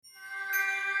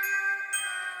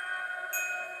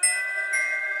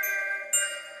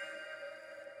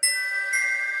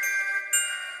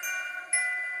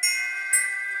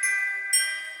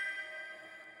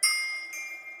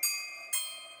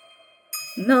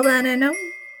Nobody knows.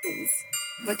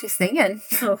 What you singing?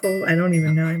 Oh, I don't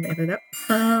even know. I made it up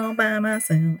all by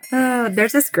myself. Oh,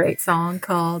 there's this great song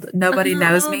called Nobody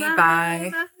Knows Me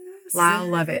by Lyle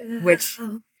Lovett, which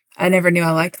I never knew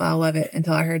I liked Lyle Lovett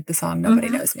until I heard the song Nobody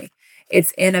Knows Me.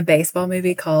 It's in a baseball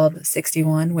movie called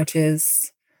 61, which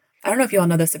is, I don't know if you all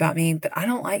know this about me, but I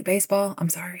don't like baseball. I'm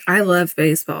sorry. I love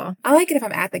baseball. I like it if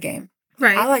I'm at the game.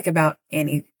 Right. I like about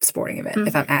any sporting event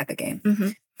if I'm at the game.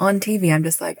 On TV, I'm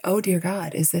just like, oh, dear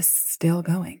God, is this still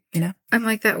going? You know? I'm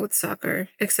like that with soccer,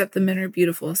 except the men are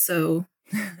beautiful, so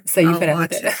So you I'll fit in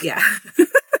watch with it. it. Yeah.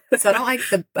 So I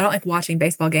don't like watching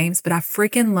baseball games, but I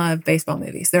freaking love baseball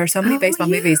movies. There are so many baseball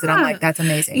movies that I'm like, that's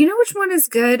amazing. You know which one is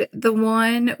good? The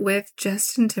one with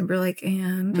Justin Timberlake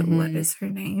and what is her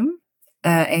name?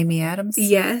 Amy Adams.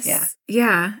 Yes. Yeah.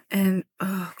 Yeah. And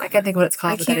I can't think what it's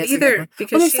called. I can't either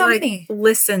because she so like many.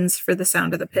 listens for the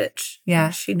sound of the pitch. Yeah.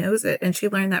 And she knows it, and she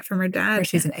learned that from her dad. Or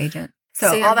she's an agent. So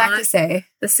Sandlot. all that to say,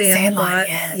 The Sandlot.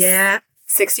 yes. Yeah.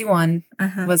 61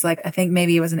 was like, I think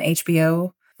maybe it was an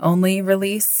HBO only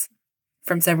release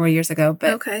from several years ago,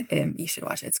 but you should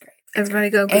watch it. It's great. Everybody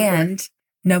go. And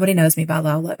Nobody Knows Me by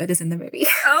Lyle Lovett is in the movie.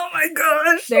 Oh my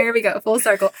gosh. There we go. Full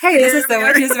circle. Hey, this is the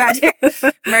Witches Magic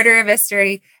Murder,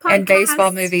 Mystery, and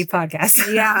Baseball Movie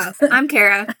podcast. Yeah. I'm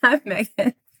Kara. I'm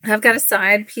Megan. I've got a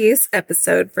side piece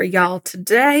episode for y'all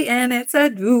today, and it's a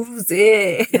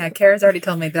doozy. Yeah, Kara's already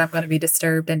told me that I'm going to be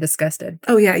disturbed and disgusted.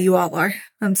 Oh, yeah, you all are.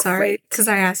 I'm sorry. Because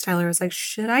I asked Tyler, I was like,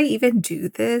 should I even do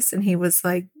this? And he was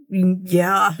like,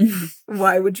 yeah.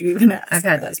 Why would you even ask? I've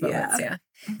had those moments, yeah.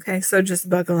 Okay, so just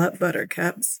buckle up,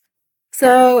 buttercups.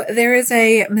 So there is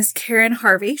a Miss Karen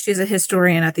Harvey. She's a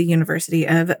historian at the University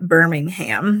of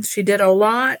Birmingham. She did a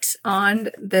lot on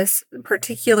this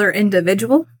particular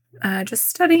individual, just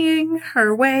studying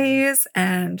her ways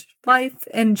and life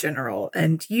in general.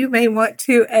 And you may want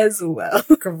to as well.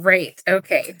 Great.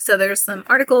 Okay. So there's some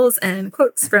articles and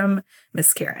quotes from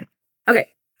Miss Karen. Okay.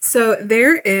 So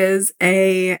there is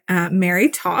a Mary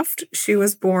Toft. She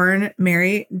was born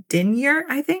Mary Denyer,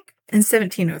 I think, in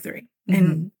 1703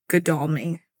 in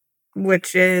Godalming,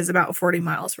 which is about 40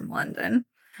 miles from London.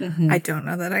 I don't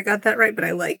know that I got that right, but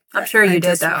I like that. I'm sure you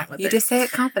did, though. You just say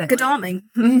it confidently.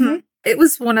 Godalming. It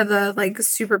was one of the like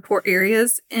super poor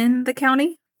areas in the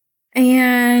county.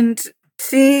 And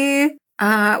she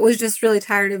was just really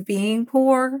tired of being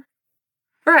poor.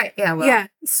 Right. Yeah. Well, yeah.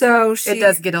 So it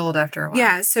does get old after a while.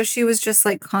 Yeah. So she was just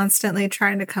like constantly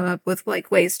trying to come up with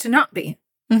like ways to not be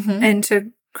and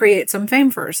to create some fame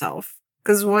for herself.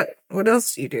 Because what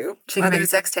else do you do? She can make a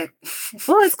sex tape.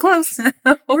 Well, it's close.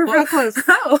 We're real close.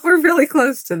 We're really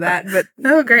close to that. But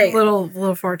great. A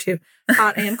little far too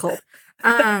hot and cold.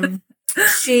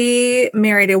 She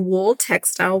married a wool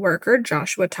textile worker,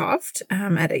 Joshua Toft,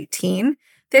 at 18.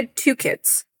 They had 2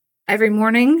 kids. Every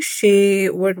morning, she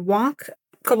would walk a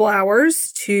couple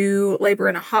hours to labor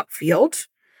in a hop field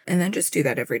and then just do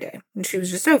that every day. And she was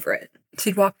just over it.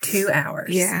 She'd walk 2 hours.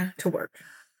 Yeah, to work.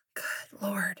 Good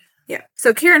Lord. Yeah.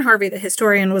 So Karen Harvey, the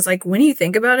historian, was like, when you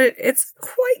think about it, it's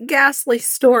quite a ghastly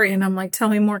story. And I'm like, tell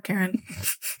me more, Karen.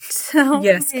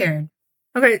 Yes, Karen.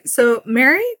 Okay, so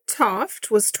Mary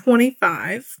Toft was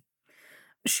 25.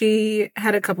 She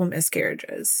had a couple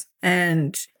miscarriages,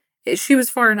 and she was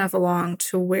far enough along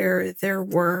to where there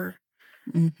were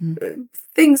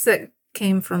things that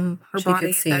came from her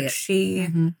body that she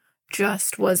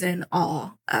just was in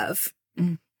awe of.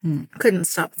 Couldn't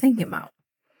stop thinking about.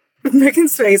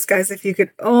 Megan's face, guys, if you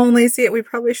could only see it, we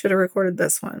probably should have recorded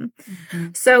this one.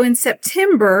 So in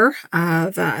September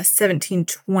of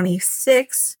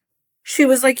 1726, she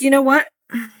was like, you know what?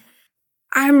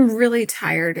 I'm really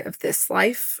tired of this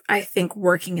life. I think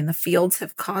working in the fields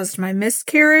have caused my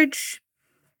miscarriage.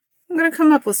 I'm going to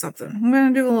come up with something. I'm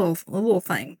going to do a little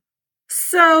thing.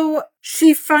 So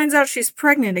she finds out she's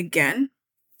pregnant again.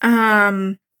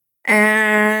 And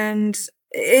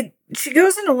she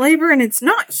goes into labor and it's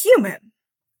not human.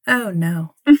 Oh,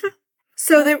 no.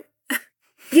 So they,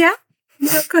 yeah.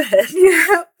 No, go ahead.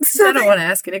 Yeah. So I don't want to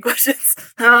ask any questions.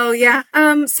 Oh, yeah.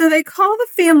 So they call the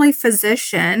family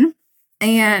physician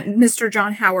and Mr.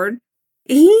 John Howard.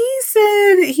 He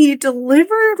said he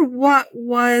delivered what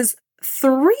was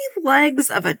 3 legs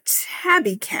of a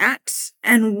tabby cat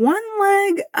and 1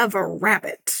 leg of a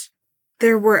rabbit.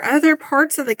 There were other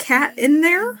parts of the cat in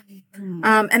there,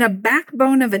 and a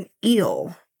backbone of an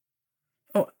eel.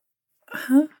 Oh,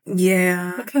 huh?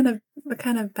 Yeah. What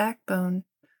kind of backbone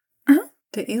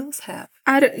do eels have?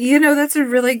 That's a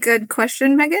really good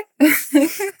question, Megan. I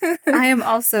am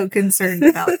also concerned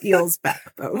about eels'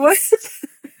 backbones.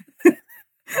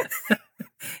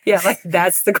 Yeah, like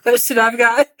that's the question I've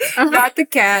got. Not the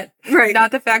cat. Right.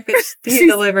 Not the fact that she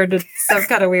delivered to some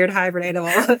kind of weird hybrid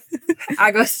animal.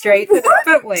 I go straight to the,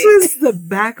 but wait. This is the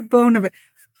backbone of it.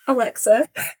 Alexa,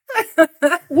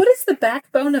 what does the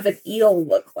backbone of an eel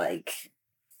look like?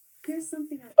 There's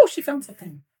something. Oh, she found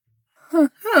something.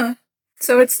 Huh.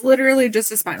 So it's literally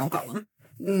just a spinal column.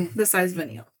 The size of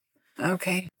an eel.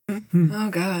 Okay. Mm-hmm. Oh,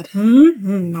 God.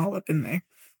 Mm-hmm. All up in there.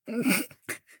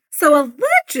 So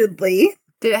allegedly...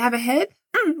 Did it have a head?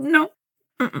 No.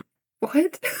 Mm-mm.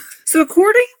 What? So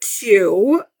according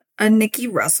to Nikki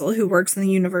Russell, who works in the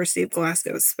University of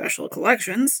Glasgow's Special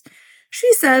Collections,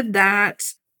 she said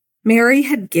that Mary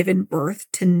had given birth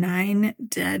to 9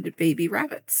 dead baby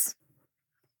rabbits.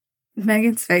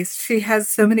 Megan's face. She has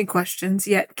so many questions,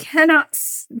 yet cannot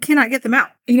get them out.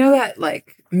 You know that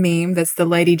like meme that's the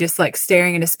lady just like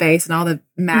staring into space and all the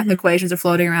math equations are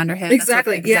floating around her head?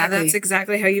 Exactly. Yeah, that's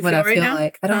exactly how you feel right now.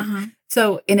 Like. I don't.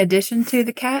 So, in addition to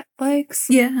the cat legs,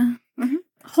 yeah,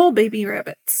 whole baby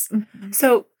rabbits. Mm-hmm.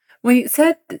 So, when you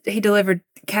said that he delivered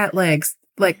cat legs,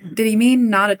 like, did he mean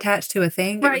not attached to a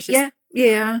thing? Right.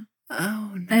 Yeah.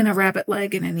 Oh, no. And a rabbit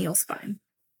leg and an eel spine.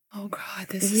 Oh God,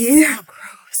 this is so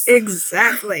gross.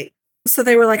 Exactly. So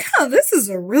they were like, this is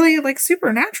a really like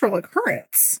supernatural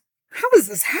occurrence. How is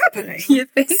this happening? You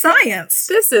think? Science.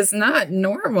 This is not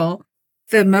normal.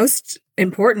 The most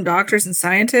important doctors and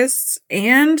scientists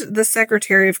and the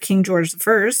secretary of King George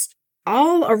I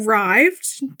all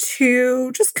arrived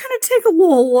to just kind of take a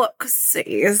little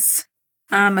look-sees.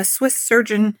 A Swiss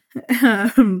surgeon,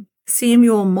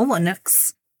 Samuel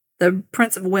Mullenix, the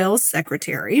Prince of Wales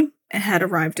secretary, had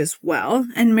arrived as well,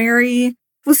 and Mary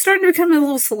was starting to become a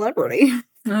little celebrity.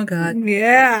 Oh, God.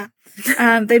 Yeah.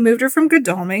 They moved her from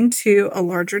Godalming to a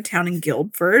larger town in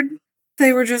Guildford.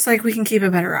 They were just like, we can keep a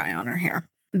better eye on her here.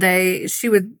 She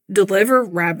would deliver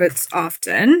rabbits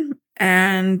often,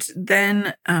 and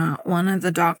then one of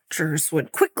the doctors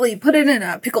would quickly put it in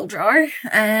a pickle jar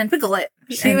and pickle it.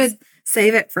 She would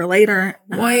save it for later.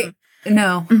 Wait,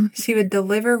 no. She would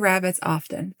deliver rabbits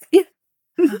often. Yeah.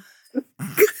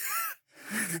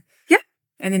 Yeah.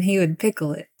 And then he would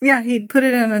pickle it. Yeah, he'd put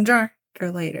it in a jar. For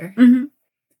later. Mm-hmm.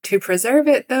 To preserve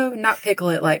it, though? Not pickle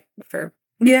it, like, for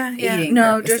eating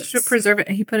No, purposes. just to preserve it.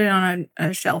 He put it on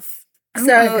a shelf. Oh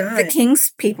So the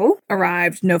king's people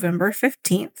arrived November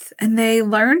 15th, and they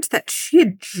learned that she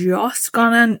had just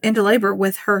gone into labor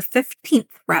with her 15th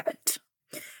rabbit.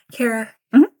 Kara,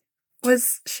 Mm-hmm.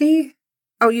 was she...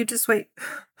 Oh, you just wait.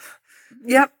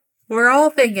 Yep. We're all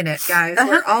thinking it, guys.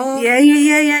 We're all...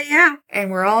 Yeah. And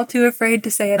we're all too afraid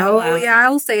to say it out loud. Yeah,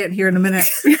 I'll say it here in a minute.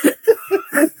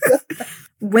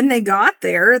 When they got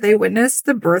there, they witnessed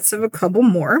the births of a couple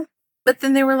more. But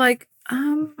then they were like,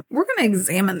 we're going to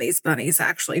examine these bunnies,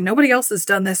 actually. Nobody else has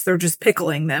done this. They're just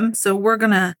pickling them. So we're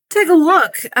going to take a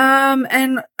look.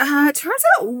 And it turns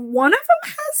out one of them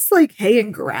has like hay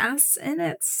and grass in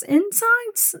its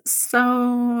insides.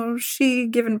 So she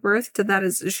giving birth to that.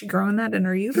 Is she growing that in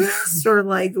her uterus? Or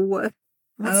like what's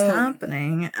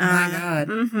happening? My God.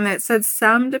 It said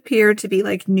some appeared to be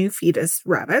like new fetus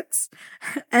rabbits.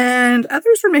 And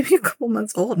others were maybe a couple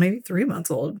months old, maybe 3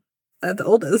 months old at the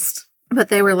oldest. But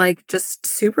they were like just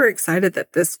super excited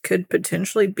that this could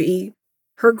potentially be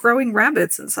her growing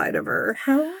rabbits inside of her.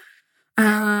 How?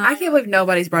 I can't believe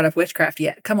nobody's brought up witchcraft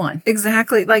yet. Come on.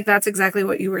 Exactly. Like that's exactly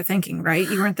what you were thinking, right?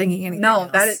 You weren't thinking anything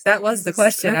else. that was the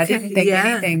question. Okay. I didn't think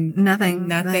anything. Nothing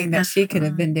that she could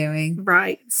have been doing.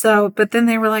 Right. So, but then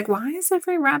they were like, why is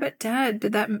every rabbit dead?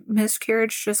 Did that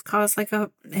miscarriage just cause like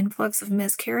a influx of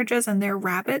miscarriages and they're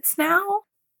rabbits now?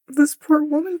 This poor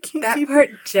woman can't That part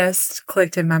just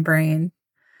clicked in my brain.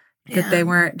 That they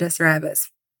weren't just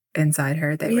rabbits inside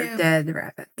her. They were dead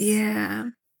rabbits.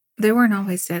 Yeah. They weren't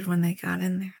always dead when they got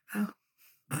in there, though.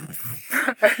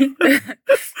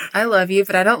 I love you,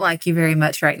 but I don't like you very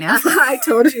much right now. I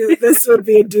told you this would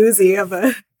be a doozy of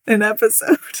an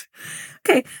episode.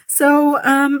 Okay, so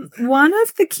one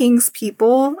of the king's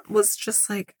people was just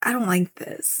like, I don't like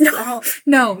this.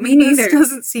 No, me neither. This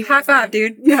doesn't seem high five,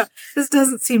 dude. Yeah, this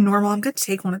doesn't seem normal. I'm going to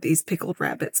take one of these pickled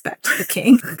rabbits back to the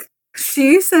king.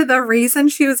 She said the reason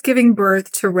she was giving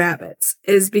birth to rabbits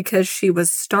is because she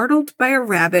was startled by a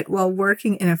rabbit while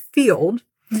working in a field.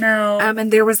 No.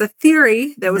 And there was a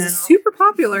theory that was super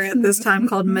popular at this time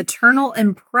called maternal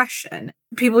impression.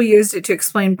 People used it to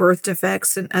explain birth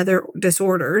defects and other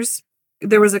disorders.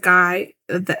 There was a guy,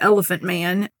 the Elephant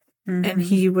Man, and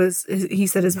he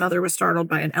said his mother was startled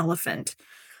by an elephant.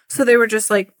 So they were just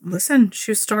like, listen,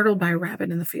 she was startled by a rabbit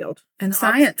in the field. And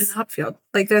science. In the hop field.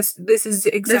 Like this is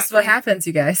exactly. This is what happens,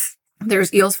 you guys.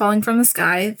 There's eels falling from the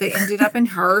sky. They ended up in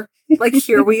her. Like,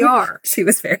 here we are. She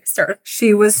was very startled.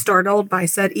 She was startled by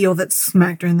said eel that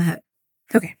smacked her in the head.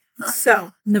 Okay.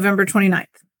 So, November 29th.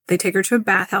 They take her to a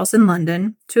bathhouse in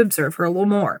London to observe her a little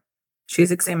more.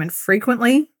 She's examined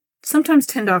frequently. Sometimes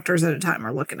 10 doctors at a time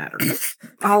are looking at her.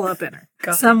 All up in her.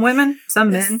 God. Some women,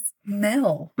 some men.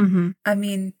 Smell. Mm-hmm. I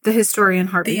mean, The historian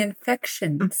Harvey the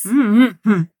infections.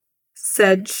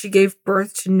 said she gave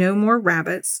birth to no more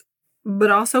rabbits,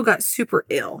 but also got super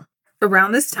ill.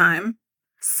 Around this time,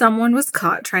 someone was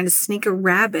caught trying to sneak a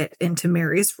rabbit into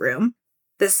Mary's room.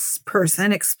 This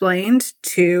person explained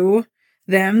to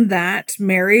them that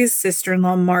Mary's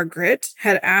sister-in-law, Margaret,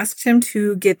 had asked him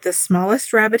to get the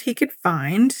smallest rabbit he could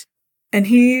find, and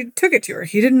he took it to her.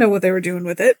 He didn't know what they were doing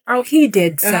with it. Oh, he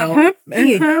did so.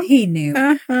 He knew.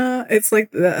 It's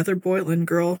like the other Boylan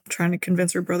girl trying to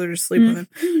convince her brother to sleep with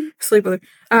him. Sleep with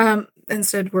her.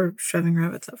 Instead, we're shoving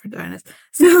rabbits up her vaginas.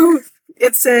 So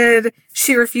it said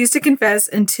she refused to confess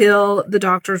until the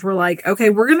doctors were like, okay,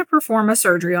 we're going to perform a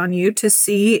surgery on you to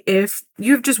see if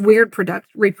you have just weird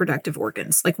reproductive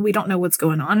organs. Like, we don't know what's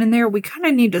going on in there. We kind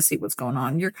of need to see what's going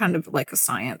on. You're kind of like a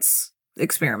science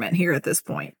experiment here at this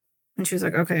point. And she was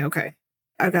like, okay.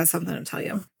 I've got something to tell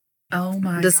you. Oh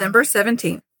my December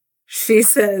 17th. She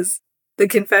says the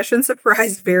confession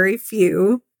surprised very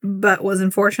few, but was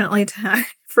unfortunately time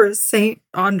for Saint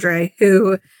Andre,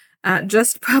 who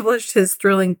just published his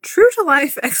thrilling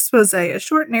true-to-life expose, a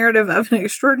short narrative of an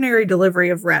extraordinary delivery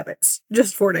of rabbits,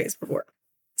 just 4 days before.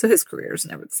 So his career is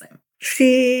never the same.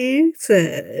 She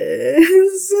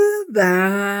says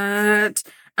that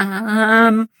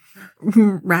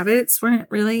rabbits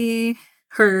weren't really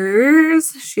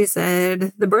hers. She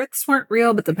said the births weren't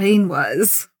real, but the pain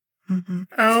was. Mm-hmm.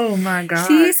 Oh my God.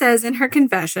 She says in her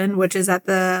confession, which is at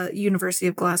the University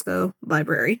of Glasgow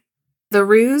Library, the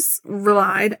ruse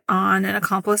relied on an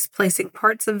accomplice placing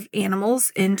parts of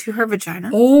animals into her vagina.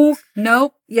 Oh,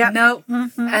 nope. Yep. Nope.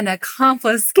 Mm-hmm. An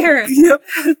accomplice, Karen. Yep.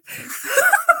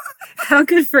 How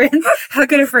good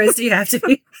a friends do you have to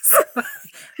be?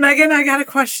 Megan, I got a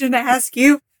question to ask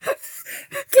you.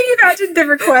 Can you imagine the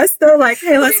request though? Like,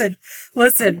 hey, listen.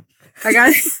 I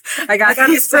got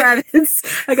these rabbits.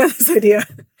 I got this idea.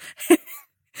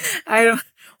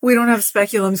 We don't have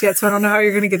speculums yet, so I don't know how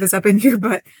you're going to get this up in here,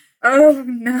 but. Oh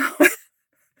no.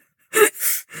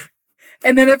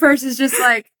 And then the person's just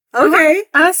like, okay,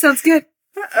 sounds good.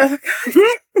 Oh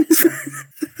God.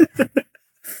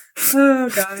 Oh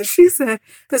God. She said,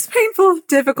 this painful,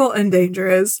 difficult, and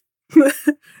dangerous.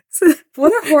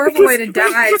 What a horrible way to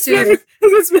die, too.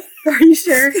 Are you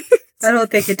sure? I don't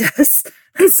think it does.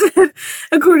 It said,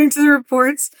 according to the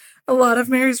reports, a lot of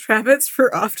Mary's rabbits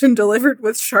were often delivered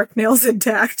with sharp nails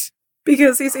intact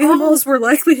because these animals were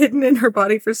likely hidden in her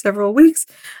body for several weeks.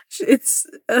 It's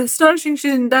astonishing she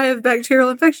didn't die of bacterial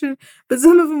infection, but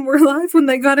some of them were alive when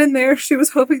they got in there. She was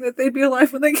hoping that they'd be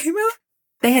alive when they came out.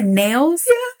 They had nails?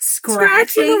 Yeah.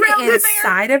 Scratching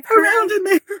inside of her? Around in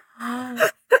there.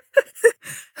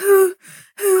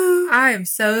 I am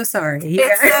so sorry.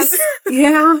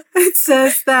 It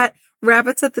says that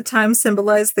rabbits at the time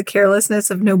symbolized the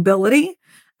carelessness of nobility.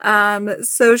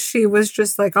 So she was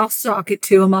just like, I'll stalk it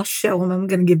to them. I'll show them I'm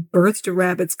going to give birth to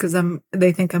rabbits because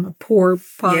they think I'm a poor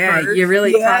pauper. Yeah, you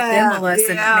really taught them a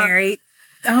lesson, Mary.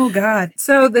 Oh, God.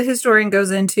 So the historian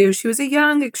goes into, she was a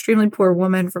young, extremely poor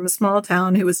woman from a small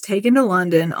town who was taken to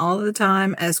London all the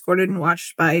time, escorted and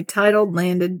watched by titled,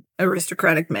 landed,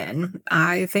 aristocratic men.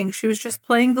 I think she was just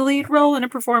playing the lead role in a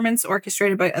performance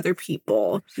orchestrated by other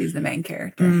people. She's the main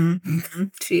character. Mm-hmm.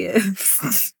 She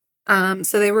is.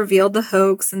 So they revealed the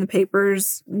hoax and the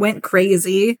papers went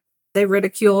crazy. They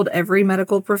ridiculed every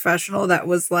medical professional that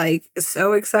was like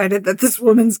so excited that this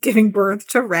woman's giving birth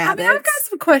to rabbits. I mean, I've got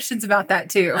some questions about that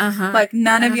too. Like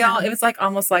none of y'all, it was like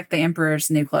almost like the emperor's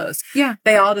new clothes. Yeah.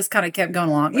 They all just kind of kept going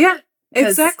along with it.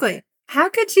 Exactly. How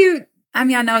could you, I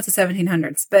mean, I know it's the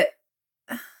 1700s, but.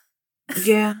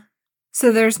 Yeah.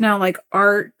 So there's now like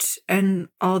art and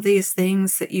all these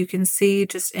things that you can see,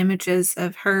 just images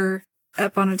of her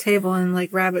up on a table and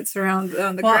like rabbits around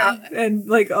on the ground and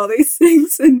like all these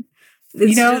things. And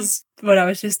you know what I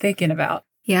was just thinking about?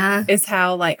 Yeah. Is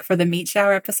how, like, for the meat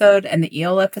shower episode and the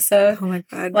eel episode. Oh my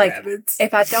God. Like, rabbits.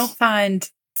 if I don't find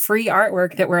free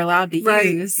artwork that we're allowed to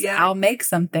use, I'll make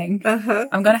something.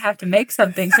 I'm going to have to make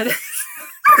something for this.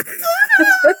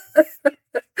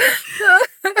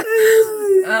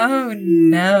 Oh,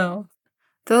 no.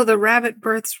 Though the rabbit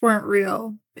births weren't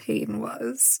real, pain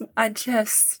was.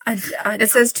 It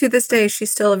says to this day,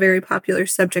 she's still a very popular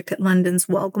subject at London's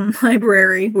Wellcome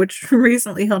Library, which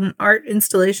recently held an art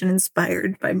installation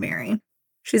inspired by Mary.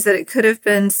 She said it could have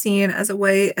been seen as a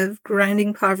way of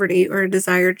grinding poverty or a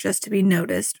desire just to be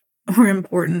noticed or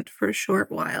important for a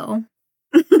short while.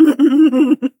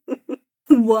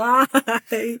 Why?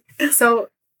 So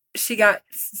she got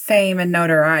fame and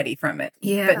notoriety from it.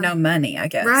 Yeah. But no money, I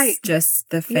guess. Right. Just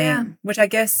the fame. Yeah. Which I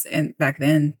guess back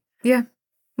then. Yeah.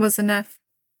 Was enough.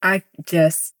 I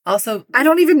just also I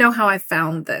don't even know how I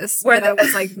found this. Where But I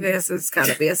was like, this has got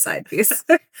to be a side piece.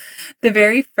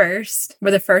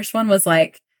 the first one was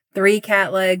like 3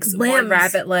 cat legs, 1 Limbs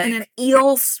rabbit leg. and an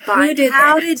eel spine. did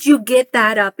How that? did you get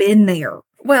that up in there?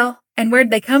 Well, and where'd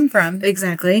they come from?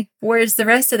 Exactly. Where's the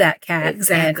rest of that cat?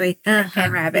 Exactly. And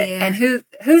rabbit. Yeah. And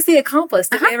who's the accomplice?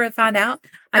 Did we ever find out?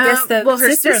 I guess her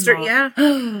sister, sister-in-law.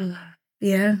 yeah.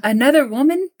 Yeah. Another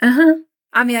woman? Uh-huh.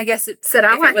 I mean, I guess it Said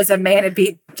I if like it was a man, it'd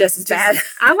be just as bad.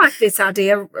 I like this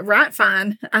idea right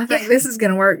fine. I think this is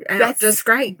going to work out That's just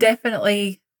great.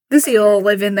 Definitely. This eel will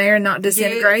live in there and not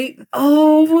disintegrate.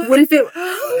 Oh, What if it...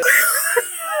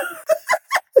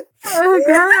 Oh,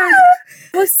 God.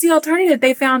 what's the alternative?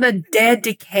 They found a dead,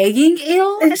 decaying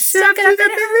eel And stuck it up in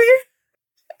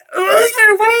there?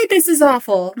 Either way, this is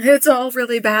awful. It's all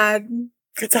really bad.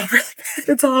 It's all really bad.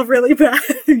 It's all really bad.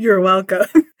 You're welcome.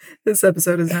 This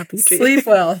episode is not PG. Sleep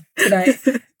well tonight.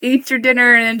 Eat your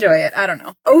dinner and enjoy it. I don't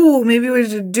know. Oh, maybe we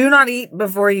should do not eat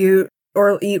before you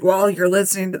or eat while you're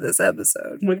listening to this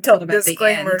episode. We've told them at the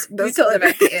Disclaimer. end. We've told them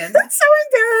at the end.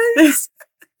 Sorry, guys.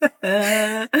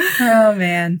 Oh,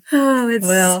 man. Oh, it's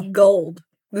Well. gold.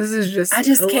 This is just I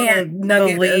just a little can't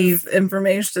nugget believe of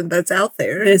information that's out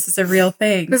there. This is a real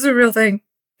thing. This is a real thing.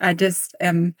 I just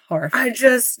am horrified.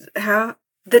 How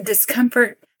The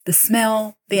discomfort, the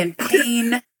smell, the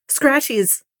pain.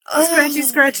 scratchies. Oh,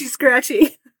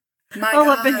 Scratchy. my All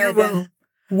God. up in your womb.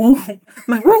 Womb.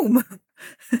 My womb.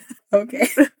 Okay.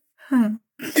 Huh.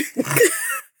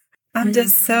 I'm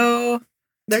just so...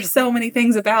 There's so many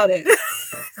things about it.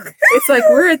 It's like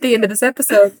we're at the end of this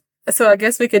episode, so I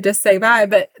guess we could just say bye,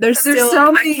 but there's still...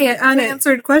 so many I can't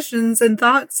unanswered questions and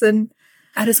thoughts and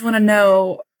I just want to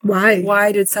know... why.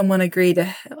 Why did someone agree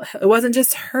to... It wasn't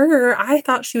just her. I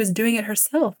thought she was doing it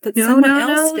herself, but someone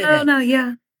else did it. No,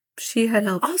 yeah. She had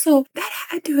help. Also, that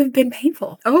had to have been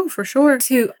painful Oh, for sure.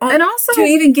 And also, to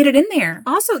even get it in there.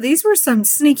 Also, these were some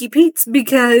sneaky Pete's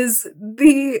because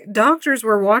the doctors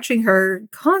were watching her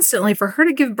constantly for her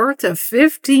to give birth to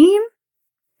 15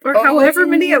 or however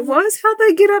many it was. How'd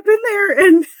they get up in there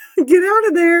and get out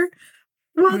of there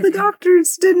while the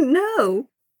doctors didn't know?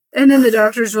 And then the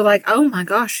doctors were like, oh my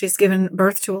gosh, she's given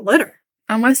birth to a litter.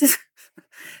 Unless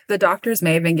the doctors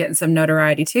may have been getting some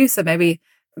notoriety too, so maybe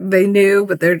They knew,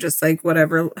 but they're just like,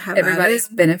 whatever. have at everybody's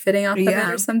it. benefiting off of Yeah.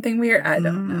 it or something weird. I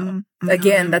don't know. Mhm.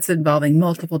 Again, that's involving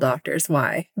multiple doctors.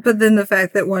 Why? But then the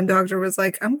fact that one doctor was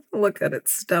like, I'm going to look at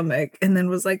its stomach, and then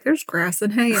was like, there's grass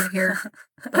and hay in here.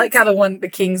 I like how the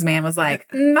King's man was like,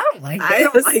 I don't like this. I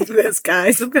don't like this,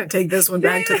 guys. I'm going to take this one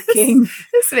back to the king.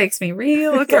 This makes me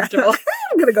real uncomfortable.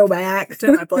 I'm going to go back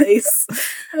to my place.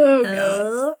 Oh,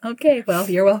 God. Okay, well,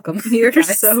 you're welcome. You're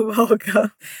guys. so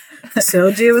welcome.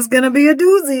 Soji was going to be a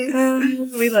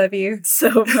doozy. We love you.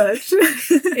 So much.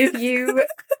 If you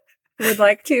would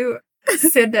like to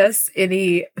send us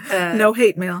any... No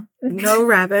hate mail. No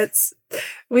rabbits.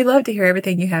 We love to hear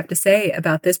everything you have to say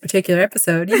about this particular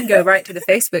episode. You can go right to the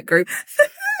Facebook group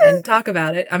and talk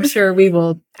about it. I'm sure we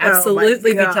will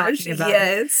absolutely be talking about it.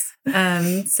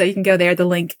 Yes. So you can go there. The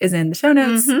link is in the show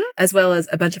notes, Mhm. as well as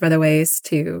a bunch of other ways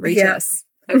to reach Yeah. us.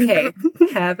 Okay.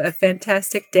 Have a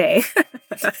fantastic day.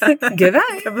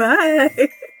 Goodbye. Goodbye.